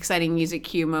exciting music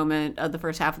cue moment of the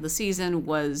first half of the season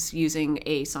was using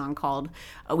a song called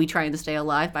 "We Trying to Stay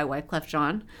Alive" by Wyclef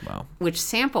Jean, Wow, which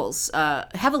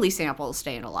heavily samples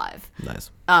 "Staying Alive."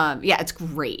 nice. Yeah, it's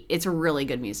great. It's a really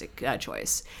good music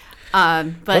choice.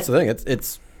 But That's the thing.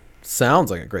 It's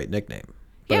sounds like a great nickname.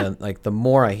 But Yeah. then, like the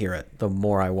more I hear it, the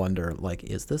more I wonder, like,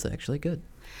 is this actually good?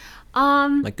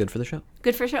 Like good for the show?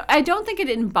 good for show. I don't think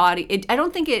I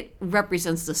don't think it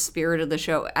represents the spirit of the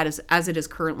show as it is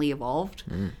currently evolved,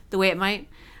 the way it might.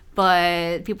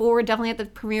 But people were definitely at the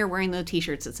premiere wearing the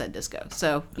T-shirts that said disco.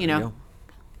 So There you go.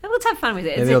 let's have fun with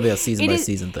it. Maybe it'll be a season by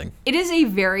season thing. It is a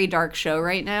very dark show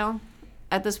right now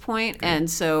at this point, and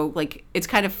so like it's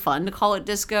kind of fun to call it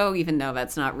disco, even though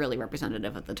that's not really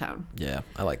representative of the tone. Yeah,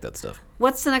 I like that stuff.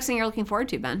 What's the next thing you're looking forward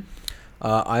to, Ben?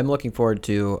 I'm looking forward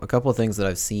to a couple of things that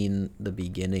I've seen the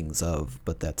beginnings of,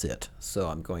 but that's it. So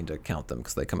I'm going to count them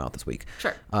because they come out this week.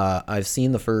 Sure. I've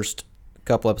seen the first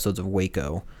couple episodes of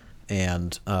Waco,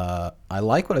 and I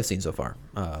like what I've seen so far.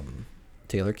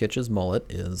 Taylor Kitsch's mullet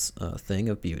is a thing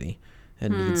of beauty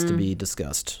and needs to be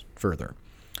discussed further.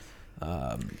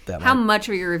 How much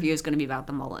of your review is going to be about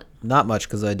the mullet? Not much,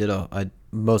 because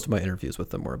most of my interviews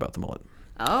with them were about the mullet.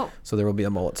 Oh, So there will be a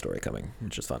mullet story coming,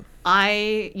 which is fun.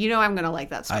 I'm going to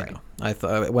like that story. I know. I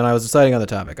thought when I was deciding on the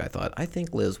topic, I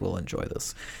think Liz will enjoy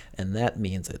this, and that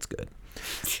means it's good.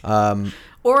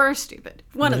 Or stupid.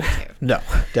 One of the two. No,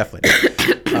 definitely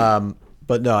not.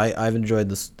 But no, I've enjoyed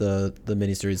the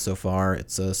miniseries so far.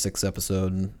 It's a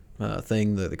 6-episode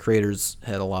thing. The creators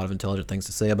had a lot of intelligent things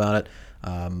to say about it.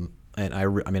 And I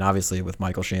mean, obviously, with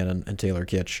Michael Shannon and Taylor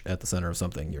Kitsch at the center of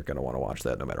something, you're going to want to watch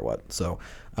that no matter what. So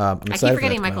I'm excited. I keep for that forgetting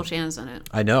to come Michael out. Shannon's in it.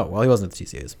 I know. Well, he wasn't at the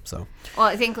TCAs, so Well,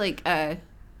 I think like God,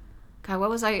 what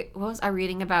was I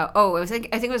reading about? Oh, I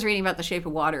think I was reading about The Shape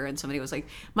of Water, and somebody was like,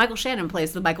 Michael Shannon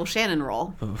plays the Michael Shannon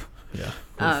role. yeah.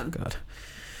 God,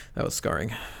 that was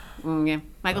scarring. Yeah,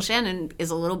 Michael Shannon is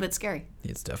a little bit scary.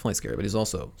 He's definitely scary, but he's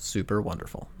also super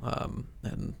wonderful.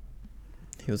 And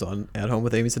he was on At Home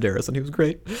with Amy Sedaris, and he was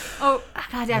great. Oh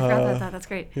God, yeah, I forgot about that. That's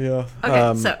great. Yeah.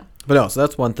 Okay, so. But no, so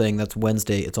that's one thing. That's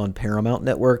Wednesday. It's on Paramount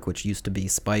Network, which used to be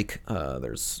Spike.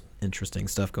 There's interesting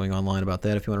stuff going online about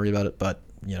that if you want to read about it. But,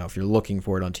 you know, if you're looking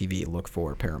for it on TV, look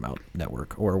for Paramount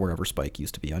Network or wherever Spike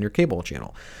used to be on your cable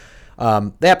channel.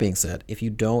 That being said, if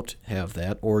you don't have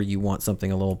that or you want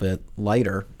something a little bit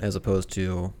lighter as opposed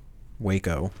to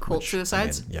Waco. Cult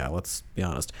Suicides? Yeah, let's be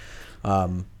honest.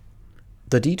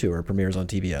 The Detour premieres on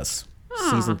TBS,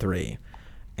 season 3.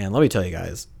 And let me tell you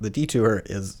guys, The Detour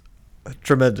is a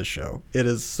tremendous show. It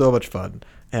is so much fun.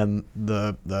 And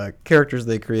the characters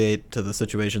they create to the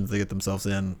situations they get themselves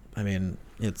in, I mean,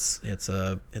 it's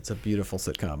a beautiful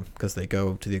sitcom because they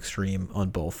go to the extreme on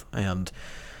both. And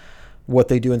what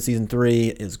they do in season 3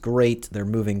 is great. They're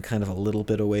moving kind of a little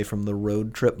bit away from the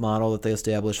road trip model that they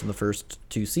established in the first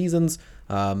 2 seasons.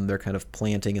 They're kind of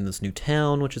planting in this new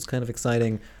town, which is kind of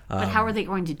exciting. But how are they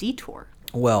going to detour?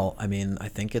 Well, I mean, I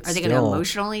think it's Are they still... going to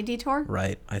emotionally detour?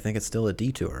 Right. I think it's still a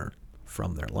detour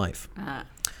from their life.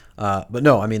 But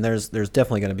no, I mean, there's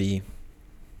definitely going to be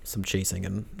some chasing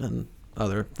and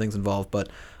other things involved. But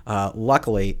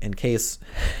luckily, in case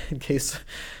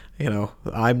you know,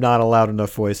 I'm not allowed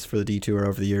enough voice for the Detour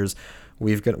over the years,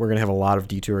 we're going to have a lot of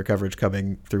Detour coverage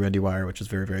coming through IndieWire, which is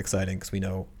very, very exciting because we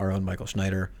know our own Michael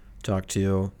Schneider talked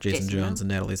to Jason Jones and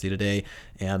Natalie Z today,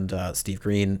 and Steve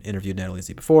Green interviewed Natalie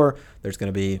Z before. There's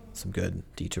going to be some good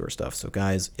Detour stuff. So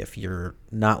guys, if you're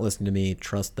not listening to me,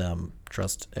 trust them,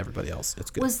 trust everybody else. It's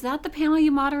good. Was that the panel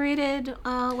you moderated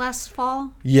last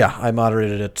fall? Yeah, I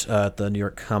moderated it at the New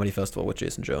York Comedy Festival with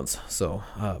Jason Jones. So,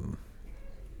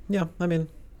 yeah, I mean,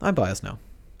 I'm biased now.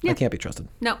 Yeah. I can't be trusted.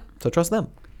 No. So trust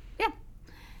them. Yeah.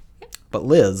 But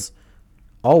Liz,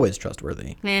 always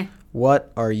trustworthy. Meh.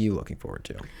 What are you looking forward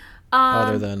to?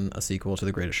 Other than a sequel to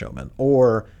The Greatest Showman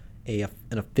or an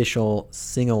official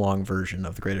sing-along version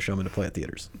of The Greatest Showman to play at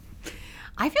theaters?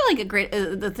 I feel like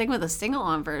the thing with the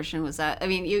sing-along version was that, I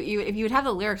mean, you if you would have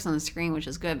the lyrics on the screen, which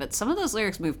is good, but some of those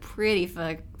lyrics move pretty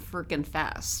freaking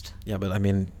fast. Yeah, but I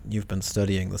mean, you've been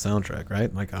studying the soundtrack,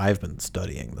 right? Like I've been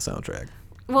studying the soundtrack.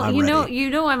 Well, I'm you ready.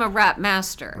 know I'm a rap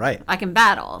master. Right. I can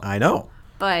battle. I know.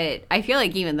 But I feel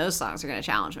like even those songs are going to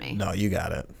challenge me. No, you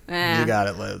got it. Eh. You got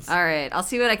it, Liz. All right, I'll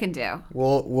see what I can do.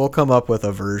 We'll come up with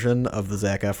a version of the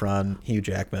Zac Efron, Hugh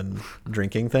Jackman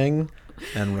drinking thing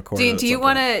and record it. Do you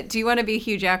want to be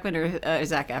Hugh Jackman or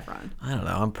Zac Efron? I don't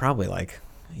know. I'm probably like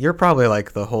You're probably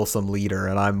like the wholesome leader,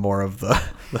 and I'm more of the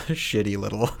shitty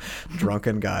little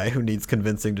drunken guy who needs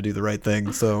convincing to do the right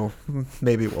thing. So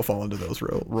maybe we'll fall into those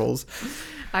roles.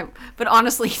 But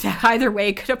honestly, either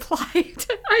way could apply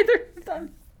to either of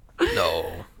them.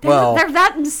 No. They're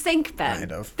that in sync, Ben.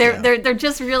 Kind of, They're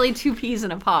just really two peas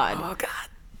in a pod. Oh God.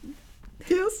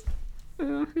 Yes.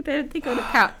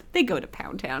 They go to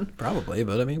Pound Town. Probably,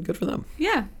 but I mean, good for them.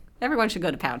 Yeah, everyone should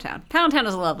go to Pound Town. Pound Town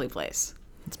is a lovely place.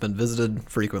 It's been visited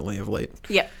frequently of late.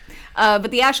 Yeah. But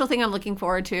the actual thing I'm looking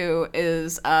forward to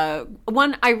is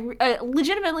one I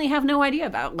legitimately have no idea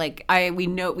about. Like we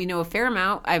know a fair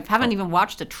amount. I haven't even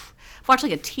watched watched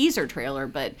like a teaser trailer,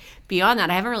 but beyond that,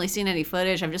 I haven't really seen any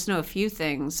footage. I just know a few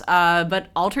things. But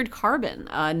Altered Carbon,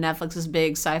 Netflix's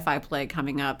big sci-fi play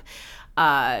coming up.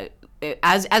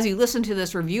 As you listen to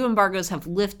this, review embargoes have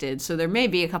lifted, so there may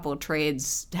be a couple of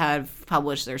trades have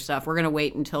published their stuff. We're going to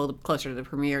wait until closer to the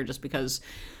premiere just because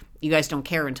you guys don't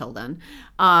care until then.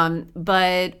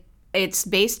 But it's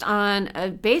based on I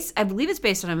believe it's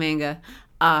based on a manga,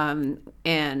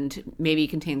 and maybe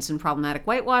contains some problematic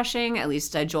whitewashing, at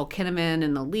least Joel Kinnaman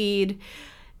in the lead.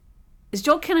 Is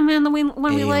Joel Kinnaman the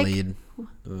one we like? Lead.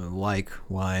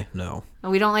 Why? No.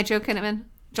 Oh, we don't like Joel Kinnaman?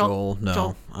 Joel,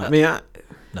 no.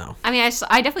 No. I mean,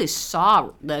 I definitely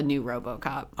saw the new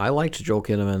RoboCop. I liked Joel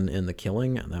Kinnaman in The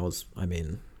Killing, and that was, I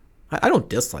mean, I don't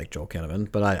dislike Joel Kinnaman,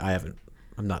 but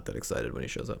I'm not that excited when he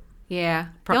shows up. Yeah.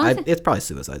 It's probably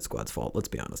Suicide Squad's fault, let's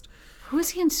be honest. Who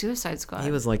was he in Suicide Squad?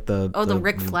 He was like the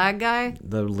Rick Flag guy?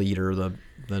 The leader,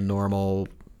 the normal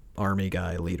army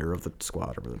guy leader of the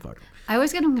squad, or whatever the fuck. I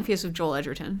always get him confused with Joel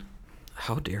Edgerton.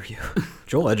 How dare you?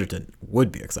 Joel Edgerton would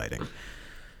be exciting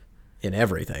in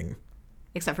everything.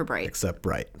 Except for Bright. Except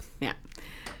Bright. Yeah.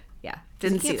 Yeah.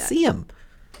 Didn't see that. See him.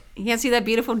 You can't see that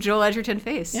beautiful Joel Edgerton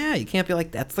face. Yeah, you can't be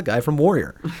like, that's the guy from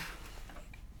Warrior.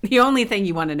 The only thing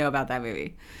you want to know about that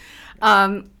movie.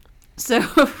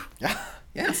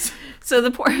 Yes. So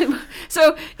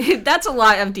that's a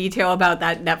lot of detail about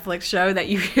that Netflix show that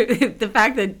the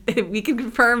fact that we can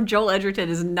confirm Joel Edgerton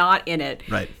is not in it.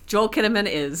 Right. Joel Kinnaman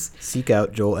is. Seek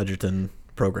out Joel Edgerton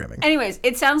programming. Anyways,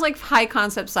 it sounds like high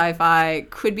concept sci-fi,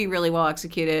 could be really well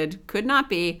executed, could not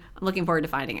be. I'm looking forward to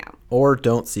finding out. Or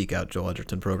don't seek out Joel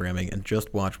Edgerton programming and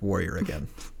just watch Warrior again.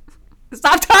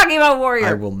 Stop talking about Warrior.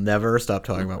 I will never stop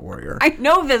talking about Warrior. I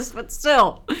know this, but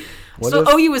still. Still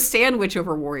owe you a sandwich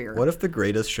over Warrior. What if The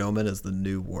Greatest Showman is the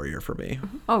new Warrior for me?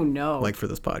 Oh, no. Like for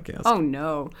this podcast. Oh,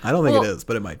 no. I don't think it is,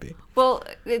 but it might be. Well,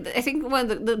 I think one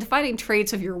of the defining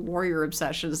traits of your Warrior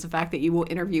obsession is the fact that you will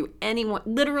interview anyone,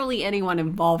 literally anyone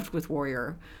involved with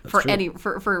Warrior for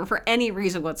any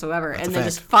reason whatsoever, and then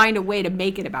just find a way to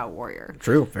make it about Warrior.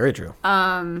 True. Very true.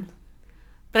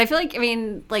 But I feel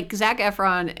like Zac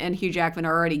Efron and Hugh Jackman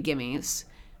are already gimmies.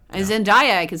 And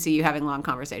Zendaya, I could see you having long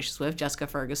conversations with. Jessica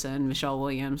Ferguson, Michelle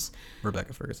Williams.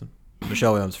 Rebecca Ferguson.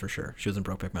 Michelle Williams for sure. She was in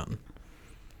Brokeback Mountain.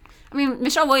 I mean,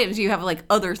 Michelle Williams, you have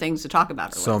other things to talk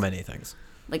about her so with. many things.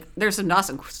 Like, there's some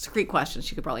Dawson's Creek questions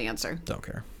she could probably answer. Don't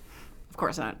care. Of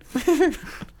course not.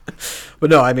 But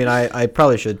no, I mean, I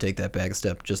probably should take that back a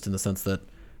step, just in the sense that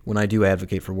when I do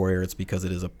advocate for Warrior, it's because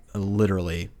it is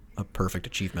literally a perfect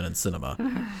achievement in cinema.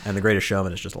 And The Greatest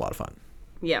Showman is just a lot of fun.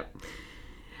 Yeah.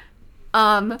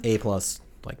 A+,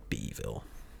 like Bville.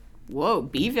 Whoa,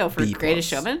 Bville for B+. Greatest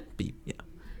Showman? B+, yeah.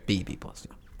 B+.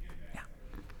 Yeah.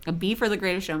 A B for The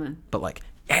Greatest Showman. But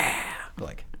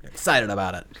you're excited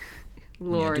about it.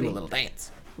 Lordy. You do a little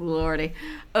dance. Lordy.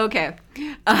 Okay.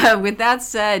 With that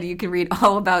said, you can read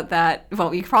all about that.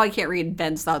 Well, you probably can't read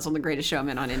Ben's thoughts on The Greatest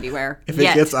Showman on IndieWire. If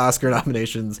it gets Oscar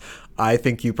nominations, I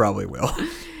think you probably will.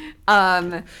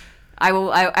 I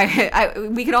will.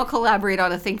 We could all collaborate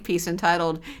on a think piece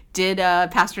entitled "Did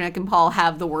Pasternak and Paul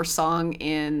have the worst song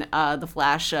in the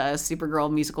Flash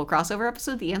Supergirl musical crossover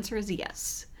episode?" The answer is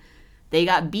yes. They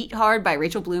got beat hard by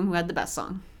Rachel Bloom, who had the best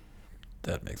song.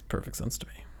 That makes perfect sense to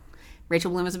me.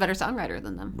 Rachel Bloom is a better songwriter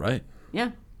than them. Right.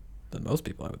 Yeah. Than most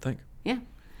people, I would think. Yeah.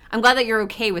 I'm glad that you're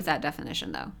okay with that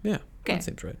definition, though. Yeah. Okay. That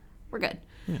seems right. We're good.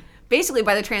 Yeah. Basically,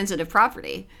 by the transitive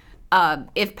property,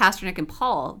 if Pasternak and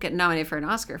Paul get nominated for an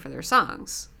Oscar for their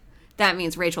songs, that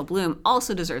means Rachel Bloom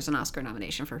also deserves an Oscar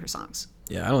nomination for her songs.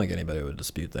 Yeah, I don't think anybody would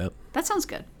dispute that. That sounds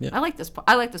good. Yeah. I like this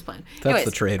plan. If that's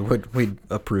the trade. We'd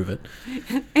approve it.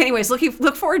 Anyways,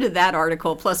 look forward to that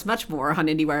article, plus much more on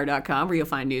IndieWire.com, where you'll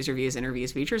find news, reviews,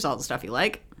 interviews, features, all the stuff you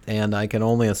like. And I can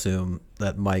only assume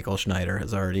that Michael Schneider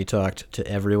has already talked to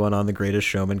everyone on the Greatest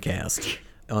Showman cast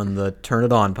on the Turn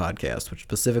It On podcast, which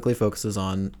specifically focuses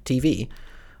on TV.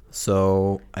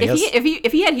 So I guess.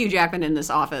 If he had Hugh Jackman in this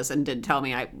office and did tell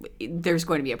me there's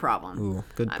going to be a problem. Ooh,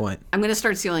 good point. I'm going to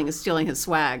start stealing his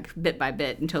swag bit by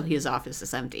bit until his office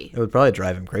is empty. It would probably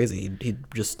drive him crazy. He'd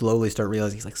just slowly start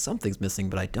realizing he's like, something's missing,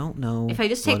 but I don't know. If I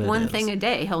just take one thing a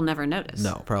day, he'll never notice.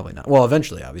 No, probably not. Well,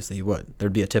 eventually, obviously, he would.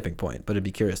 There'd be a tipping point, but it'd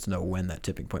be curious to know when that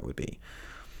tipping point would be.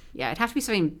 Yeah, it'd have to be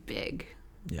something big.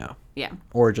 Yeah. Yeah.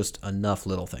 Or just enough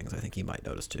little things I think he might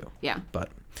notice too. Yeah.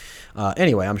 But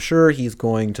anyway, I'm sure he's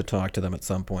going to talk to them at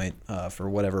some point for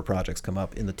whatever projects come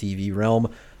up in the TV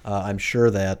realm. I'm sure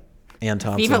that Ann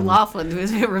Thompson... Viva Laughlin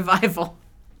was a revival.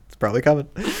 It's probably coming.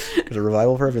 There's a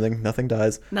revival for everything. Nothing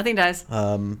dies. Nothing dies.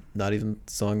 Not even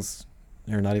songs,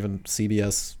 or not even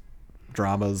CBS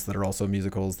dramas that are also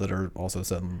musicals that are also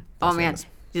set in... Oh, man.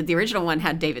 The original one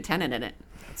had David Tennant in it.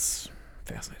 That's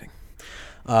fascinating.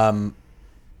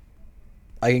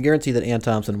 I can guarantee that Ann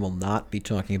Thompson will not be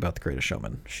talking about The Greatest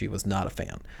Showman. She was not a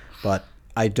fan. But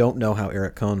I don't know how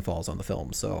Eric Kohn falls on the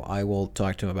film, so I will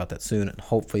talk to him about that soon, and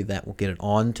hopefully that will get it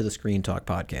on to the Screen Talk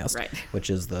podcast, right,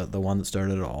 which is the one that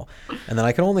started it all. And then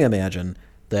I can only imagine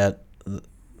that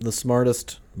the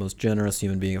smartest, most generous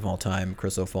human being of all time,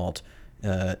 Chris O'Falt,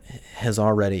 has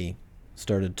already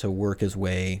started to work his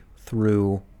way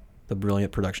through the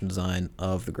brilliant production design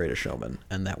of The Greatest Showman,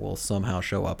 and that will somehow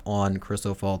show up on Chris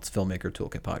O'Falt's Filmmaker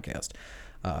Toolkit podcast.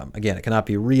 Again, it cannot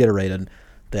be reiterated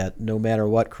that no matter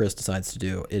what Chris decides to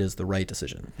do, it is the right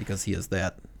decision, because he is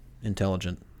that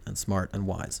intelligent and smart and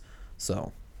wise.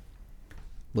 So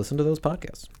listen to those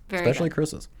podcasts, especially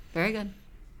Chris's. Very good.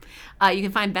 You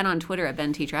can find Ben on Twitter at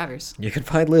Ben T. Travers. You can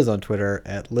find Liz on Twitter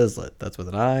at Lizlet. That's with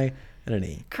an I and an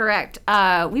E. Correct.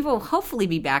 We will hopefully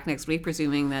be back next week,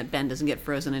 presuming that Ben doesn't get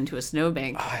frozen into a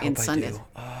snowbank in Sundance.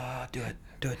 Do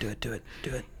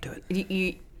it.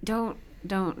 You don't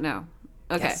know.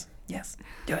 Okay. Yes.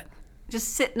 Do it.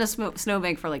 Just sit in a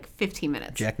snowbank for like 15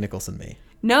 minutes. Jack Nicholson me.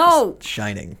 No. Just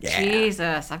shining. Yeah.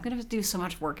 Jesus. I'm going to do so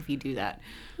much work if you do that.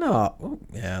 No. Well,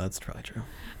 yeah, that's probably true.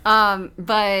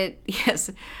 But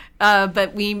yes.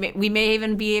 But we may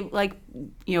even be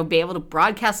be able to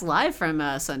broadcast live from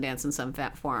Sundance in some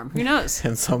form. Who knows?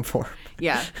 In some form.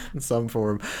 Yeah. In some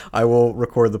form. I will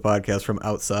record the podcast from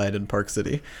outside in Park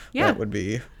City. Yeah. That would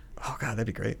be, oh God, that'd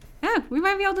be great. Yeah, we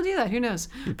might be able to do that. Who knows?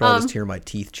 You'd probably just hear my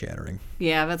teeth chattering.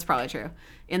 Yeah, that's probably true.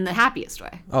 In the happiest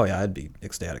way. Oh yeah, I'd be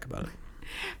ecstatic about it.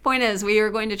 Point is, we are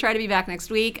going to try to be back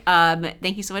next week.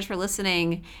 Thank you so much for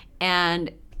listening. And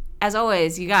as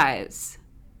always, you guys,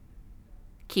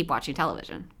 keep watching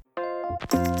television.